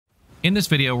In this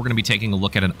video, we're going to be taking a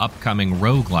look at an upcoming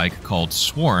roguelike called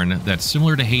Sworn that's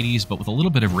similar to Hades but with a little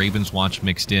bit of Raven's Watch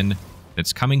mixed in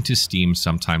that's coming to Steam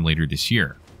sometime later this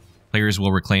year. Players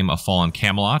will reclaim a fallen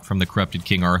Camelot from the corrupted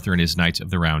King Arthur and his Knights of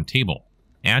the Round Table.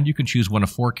 And you can choose one of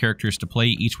 4 characters to play,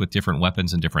 each with different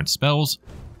weapons and different spells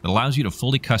that allows you to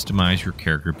fully customize your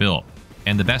character build.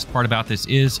 And the best part about this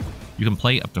is you can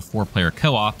play up to 4-player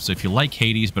co-op, so if you like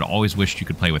Hades but always wished you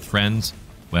could play with friends,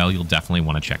 well, you'll definitely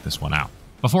want to check this one out.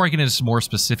 Before I get into some more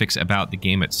specifics about the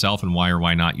game itself and why or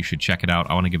why not you should check it out,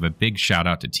 I want to give a big shout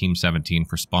out to Team 17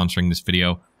 for sponsoring this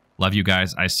video. Love you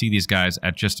guys. I see these guys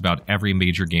at just about every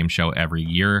major game show every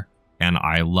year, and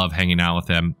I love hanging out with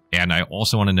them. And I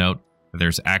also want to note that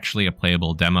there's actually a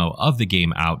playable demo of the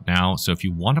game out now, so if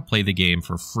you want to play the game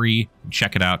for free,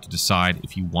 check it out to decide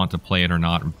if you want to play it or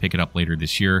not and pick it up later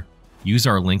this year. Use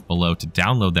our link below to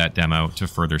download that demo to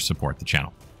further support the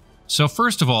channel. So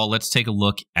first of all, let's take a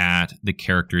look at the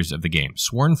characters of the game.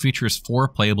 Sworn features 4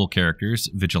 playable characters: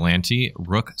 Vigilante,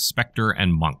 Rook, Spectre,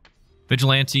 and Monk.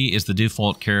 Vigilante is the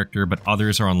default character, but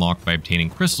others are unlocked by obtaining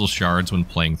crystal shards when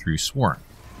playing through Sworn.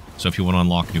 So if you want to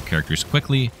unlock new characters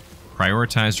quickly,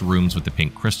 prioritize rooms with the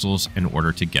pink crystals in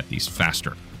order to get these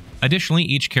faster. Additionally,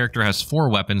 each character has 4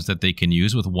 weapons that they can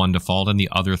use, with 1 default and the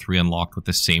other 3 unlocked with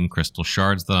the same crystal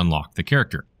shards that unlock the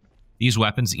character. These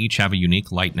weapons each have a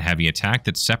unique light and heavy attack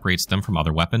that separates them from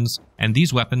other weapons, and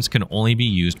these weapons can only be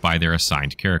used by their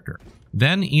assigned character.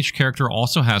 Then, each character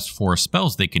also has 4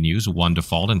 spells they can use, 1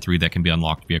 default and 3 that can be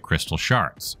unlocked via crystal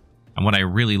shards. And what I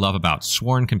really love about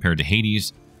Sworn compared to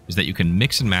Hades is that you can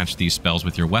mix and match these spells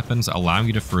with your weapons, allowing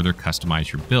you to further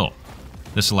customize your build.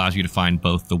 This allows you to find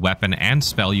both the weapon and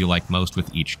spell you like most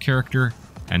with each character,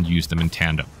 and use them in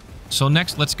tandem. So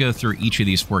next, let's go through each of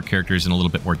these 4 characters in a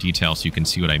little bit more detail so you can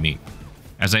see what I mean.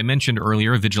 As I mentioned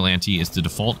earlier, Vigilante is the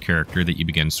default character that you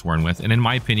begin Sworn with, and in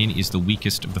my opinion is the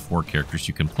weakest of the 4 characters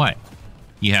you can play.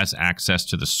 He has access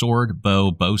to the sword,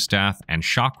 bow, bowstaff, and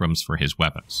chakrams for his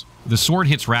weapons. The sword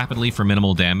hits rapidly for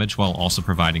minimal damage while also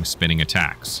providing spinning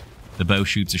attacks. The bow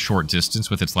shoots a short distance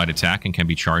with its light attack and can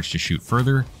be charged to shoot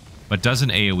further, but does an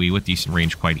AoE with decent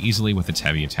range quite easily with its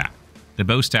heavy attack. The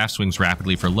bowstaff swings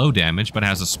rapidly for low damage, but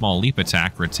has a small leap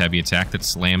attack for its heavy attack that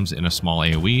slams in a small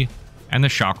AoE, and the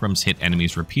chakrams hit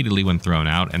enemies repeatedly when thrown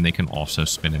out, and they can also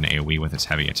spin an AoE with its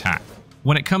heavy attack.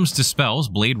 When it comes to spells,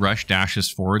 Blade Rush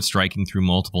dashes forward, striking through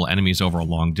multiple enemies over a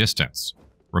long distance.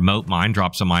 Remote Mine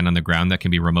drops a mine on the ground that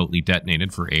can be remotely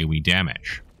detonated for AoE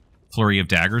damage. Flurry of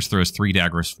Daggers throws 3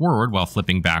 daggers forward while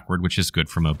flipping backward, which is good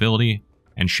for mobility.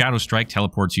 And Shadow Strike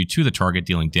teleports you to the target,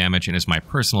 dealing damage, and is my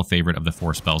personal favorite of the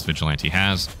 4 spells Vigilante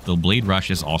has, though Blade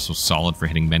Rush is also solid for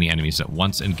hitting many enemies at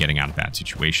once and getting out of bad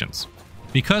situations.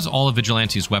 Because all of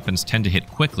Vigilante's weapons tend to hit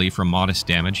quickly for modest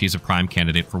damage, he's a prime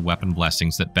candidate for weapon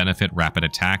blessings that benefit rapid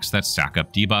attacks that stack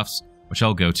up debuffs, which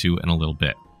I'll go to in a little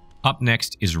bit. Up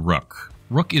next is Rook.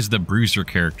 Rook is the bruiser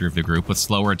character of the group, with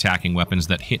slower attacking weapons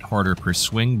that hit harder per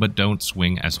swing but don't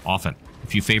swing as often.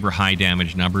 If you favor high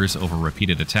damage numbers over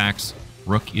repeated attacks,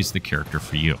 Rook is the character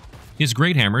for you. His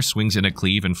Great Hammer swings in a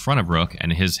cleave in front of Rook,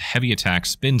 and his heavy attack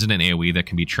spins in an AoE that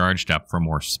can be charged up for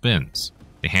more spins.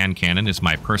 The hand cannon is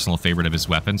my personal favorite of his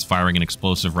weapons, firing an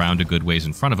explosive round a good ways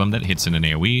in front of him that hits in an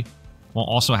AoE, while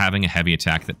also having a heavy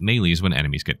attack that melees when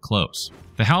enemies get close.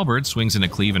 The halberd swings in a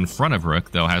cleave in front of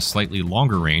Rook, though has slightly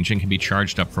longer range and can be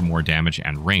charged up for more damage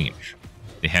and range.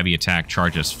 The heavy attack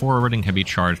charges forward and can be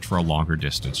charged for a longer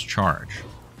distance charge.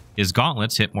 His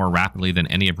gauntlets hit more rapidly than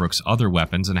any of Rook's other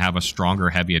weapons and have a stronger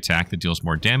heavy attack that deals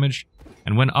more damage,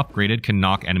 and when upgraded can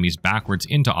knock enemies backwards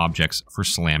into objects for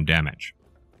slam damage.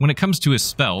 When it comes to his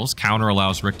spells, Counter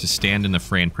allows Rook to stand in the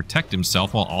fray and protect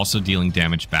himself while also dealing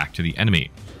damage back to the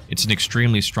enemy. It's an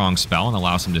extremely strong spell and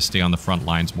allows him to stay on the front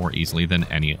lines more easily than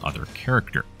any other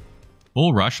character.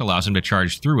 Bull Rush allows him to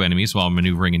charge through enemies while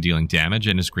maneuvering and dealing damage,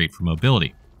 and is great for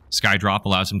mobility. Skydrop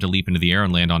allows him to leap into the air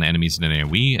and land on enemies in an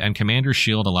AoE, and Commander's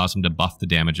Shield allows him to buff the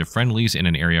damage of friendlies in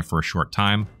an area for a short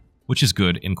time, which is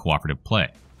good in cooperative play.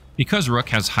 Because Rook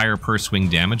has higher per swing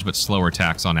damage but slower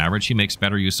attacks on average, he makes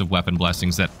better use of weapon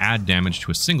blessings that add damage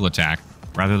to a single attack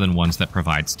rather than ones that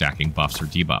provide stacking buffs or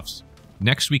debuffs.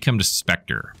 Next we come to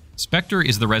Spectre. Spectre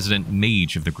is the resident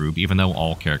mage of the group, even though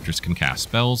all characters can cast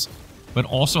spells, but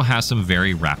also has some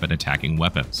very rapid attacking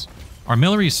weapons.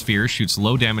 Armillary Sphere shoots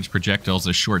low damage projectiles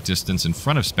a short distance in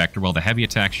front of Spectre, while the heavy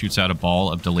attack shoots out a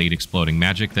ball of delayed exploding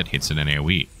magic that hits in an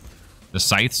AoE. The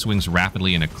Scythe swings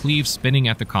rapidly in a cleave, spinning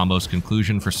at the combo's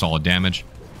conclusion for solid damage,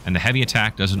 and the heavy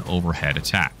attack does an overhead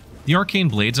attack. The Arcane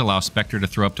Blades allow Spectre to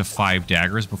throw up to 5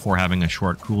 daggers before having a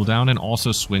short cooldown, and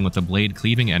also swing with the blade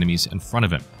cleaving enemies in front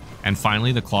of him. And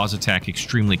finally, the Claws attack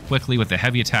extremely quickly with the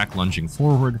heavy attack lunging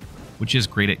forward, which is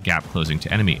great at gap closing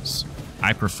to enemies.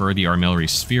 I prefer the Armillary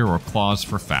Sphere or Claws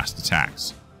for fast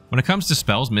attacks. When it comes to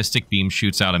spells, Mystic Beam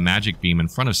shoots out a magic beam in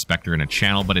front of Spectre in a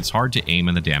channel, but it's hard to aim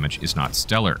and the damage is not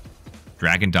stellar.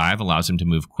 Dragon Dive allows him to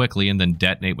move quickly and then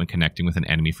detonate when connecting with an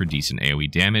enemy for decent AoE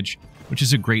damage, which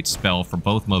is a great spell for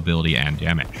both mobility and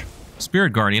damage.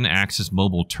 Spirit Guardian acts as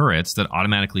mobile turrets that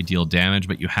automatically deal damage,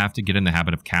 but you have to get in the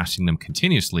habit of casting them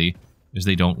continuously as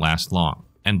they don't last long.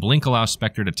 And Blink allows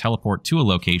Spectre to teleport to a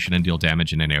location and deal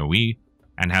damage in an AoE,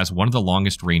 and has one of the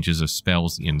longest ranges of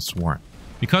spells in Sworn.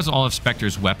 Because all of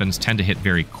Spectre's weapons tend to hit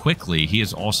very quickly, he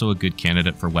is also a good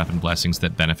candidate for weapon blessings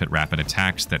that benefit rapid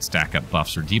attacks that stack up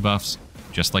buffs or debuffs,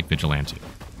 just like Vigilante.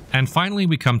 And finally,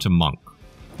 we come to Monk.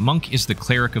 Monk is the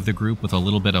cleric of the group with a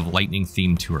little bit of lightning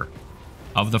theme to her.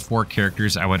 Of the 4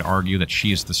 characters, I would argue that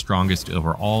she is the strongest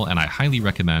overall, and I highly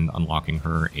recommend unlocking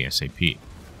her ASAP.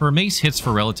 Her mace hits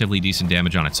for relatively decent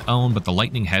damage on its own, but the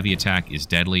lightning heavy attack is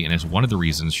deadly and is one of the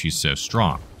reasons she's so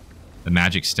strong. The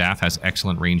magic staff has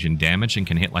excellent range and damage and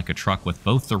can hit like a truck with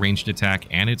both the ranged attack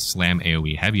and its slam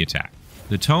AoE heavy attack.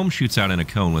 The tome shoots out in a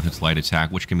cone with its light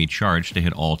attack, which can be charged to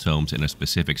hit all tomes in a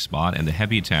specific spot, and the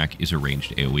heavy attack is a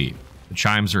ranged AoE. The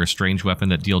chimes are a strange weapon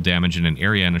that deal damage in an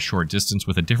area in a short distance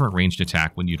with a different ranged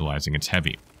attack when utilizing its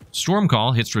heavy.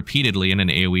 Stormcall hits repeatedly in an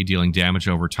AoE, dealing damage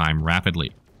over time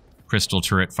rapidly. Crystal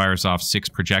Turret fires off 6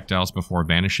 projectiles before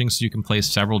vanishing, so you can place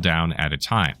several down at a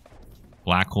time.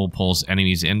 Black Hole pulls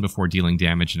enemies in before dealing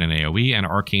damage in an AoE, and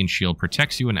Arcane Shield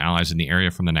protects you and allies in the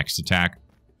area from the next attack,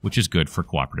 which is good for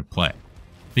cooperative play.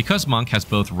 Because Monk has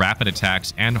both rapid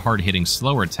attacks and hard-hitting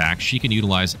slower attacks, she can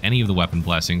utilize any of the weapon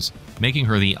blessings, making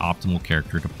her the optimal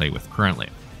character to play with currently.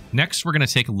 Next, we're going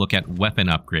to take a look at weapon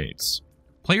upgrades.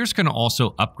 Players can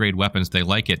also upgrade weapons they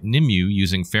like at Nimue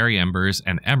using Fairy Embers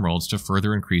and Emeralds to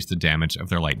further increase the damage of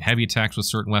their light and heavy attacks with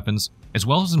certain weapons, as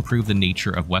well as improve the nature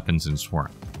of weapons in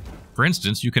Sworn. For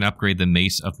instance, you can upgrade the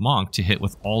Mace of Monk to hit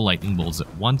with all lightning bolts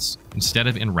at once, instead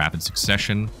of in rapid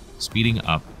succession, speeding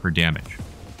up her damage.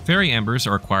 Fairy Embers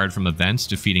are acquired from events,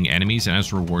 defeating enemies, and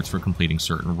as rewards for completing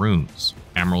certain runes.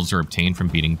 Emeralds are obtained from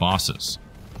beating bosses.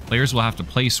 Players will have to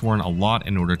play Sworn a lot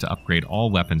in order to upgrade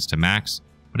all weapons to max,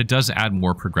 but it does add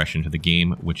more progression to the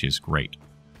game, which is great.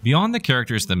 Beyond the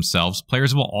characters themselves,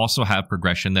 players will also have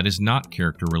progression that is not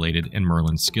character-related in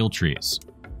Merlin's skill trees.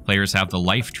 Players have the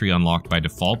life tree unlocked by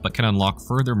default, but can unlock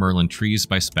further Merlin trees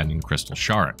by spending crystal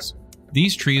shards.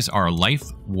 These trees are life,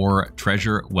 war,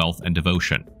 treasure, wealth, and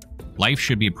devotion. Life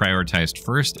should be prioritized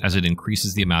first, as it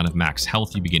increases the amount of max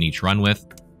health you begin each run with,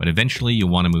 but eventually you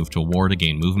want to move to war to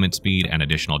gain movement speed and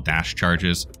additional dash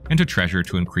charges, and to treasure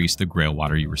to increase the Grail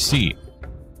Water you receive.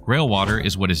 Grail Water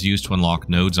is what is used to unlock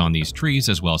nodes on these trees,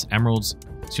 as well as emeralds,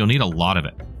 so you'll need a lot of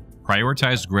it.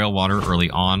 Prioritize Grail Water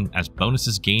early on, as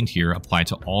bonuses gained here apply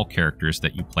to all characters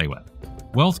that you play with.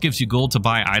 Wealth gives you gold to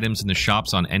buy items in the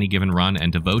shops on any given run,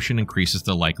 and Devotion increases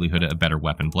the likelihood of better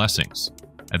weapon blessings.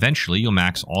 Eventually, you'll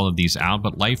max all of these out,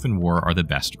 but Life and War are the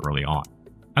best early on.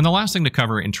 And the last thing to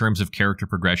cover in terms of character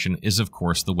progression is, of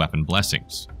course, the weapon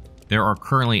blessings. There are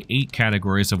currently 8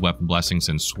 categories of weapon blessings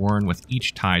in Sworn, with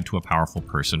each tied to a powerful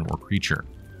person or creature.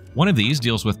 One of these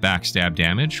deals with backstab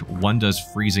damage, one does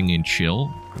freezing and chill,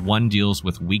 one deals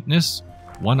with weakness,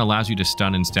 one allows you to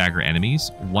stun and stagger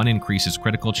enemies, one increases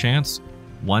critical chance,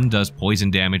 one does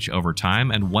poison damage over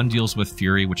time, and one deals with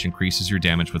fury, which increases your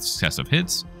damage with successive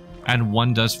hits, and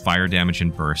one does fire damage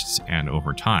in bursts and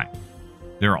over time.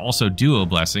 There are also duo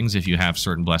blessings if you have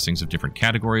certain blessings of different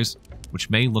categories, which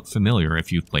may look familiar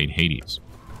if you've played Hades.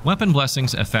 Weapon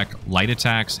blessings affect light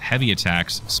attacks, heavy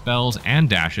attacks, spells, and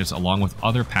dashes, along with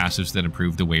other passives that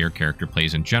improve the way your character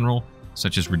plays in general,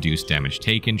 such as reduced damage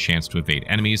taken, chance to evade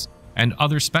enemies, and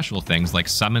other special things like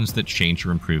summons that change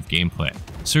or improve gameplay.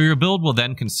 So your build will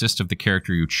then consist of the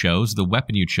character you chose, the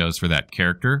weapon you chose for that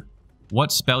character,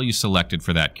 what spell you selected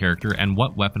for that character, and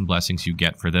what weapon blessings you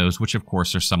get for those, which of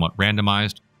course are somewhat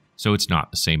randomized, so it's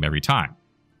not the same every time.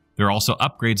 There are also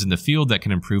upgrades in the field that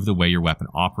can improve the way your weapon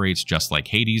operates, just like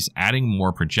Hades, adding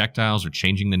more projectiles or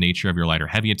changing the nature of your light or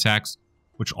heavy attacks,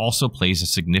 which also plays a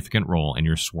significant role in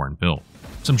your Sworn build.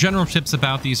 Some general tips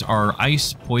about these are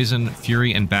Ice, Poison,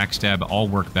 Fury, and Backstab all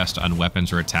work best on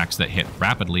weapons or attacks that hit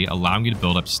rapidly, allowing you to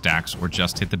build up stacks or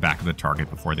just hit the back of the target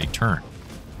before they turn.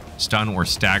 Stun or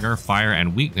Stagger, Fire,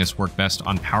 and Weakness work best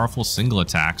on powerful single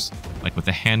attacks, like with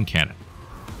the hand cannon.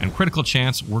 And Critical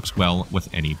Chance works well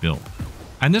with any build.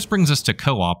 And this brings us to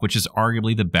co-op, which is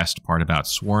arguably the best part about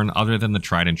Sworn, other than the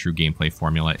tried and true gameplay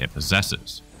formula it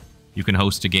possesses. You can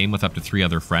host a game with up to 3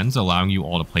 other friends, allowing you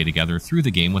all to play together through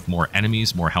the game with more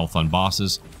enemies, more health on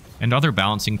bosses, and other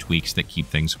balancing tweaks that keep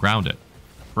things grounded.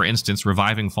 For instance,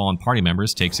 reviving fallen party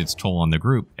members takes its toll on the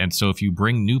group, and so if you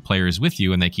bring new players with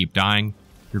you and they keep dying,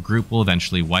 your group will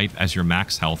eventually wipe as your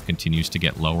max health continues to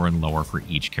get lower and lower for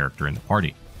each character in the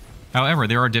party. However,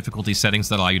 there are difficulty settings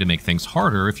that allow you to make things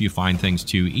harder if you find things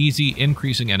too easy,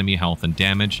 increasing enemy health and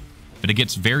damage, but it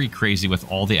gets very crazy with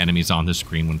all the enemies on the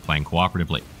screen when playing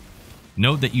cooperatively.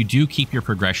 Note that you do keep your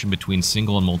progression between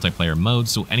single and multiplayer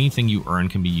modes, so anything you earn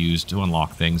can be used to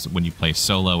unlock things when you play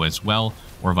solo as well,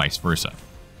 or vice versa.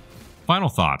 Final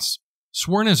thoughts.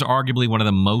 Sworn is arguably one of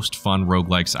the most fun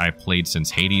roguelikes I've played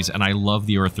since Hades, and I love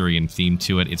the Arthurian theme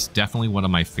to it. It's definitely one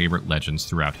of my favorite legends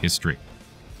throughout history.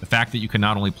 The fact that you can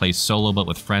not only play solo but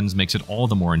with friends makes it all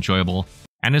the more enjoyable,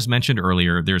 and as mentioned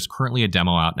earlier, there's currently a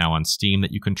demo out now on Steam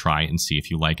that you can try and see if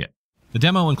you like it. The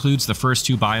demo includes the first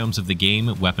 2 biomes of the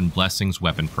game, weapon blessings,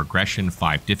 weapon progression,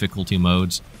 5 difficulty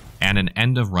modes, and an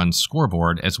end-of-run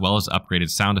scoreboard, as well as upgraded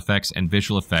sound effects and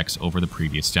visual effects over the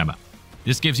previous demo.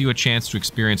 This gives you a chance to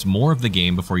experience more of the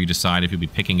game before you decide if you'll be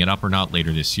picking it up or not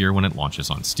later this year when it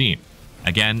launches on Steam.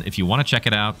 Again, if you want to check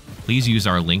it out, please use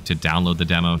our link to download the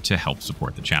demo to help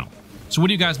support the channel. So what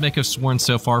do you guys make of Sworn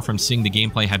so far from seeing the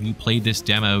gameplay? Have you played this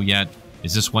demo yet?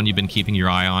 Is this one you've been keeping your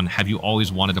eye on? Have you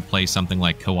always wanted to play something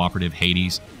like cooperative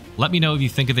Hades? Let me know what you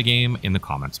think of the game in the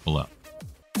comments below.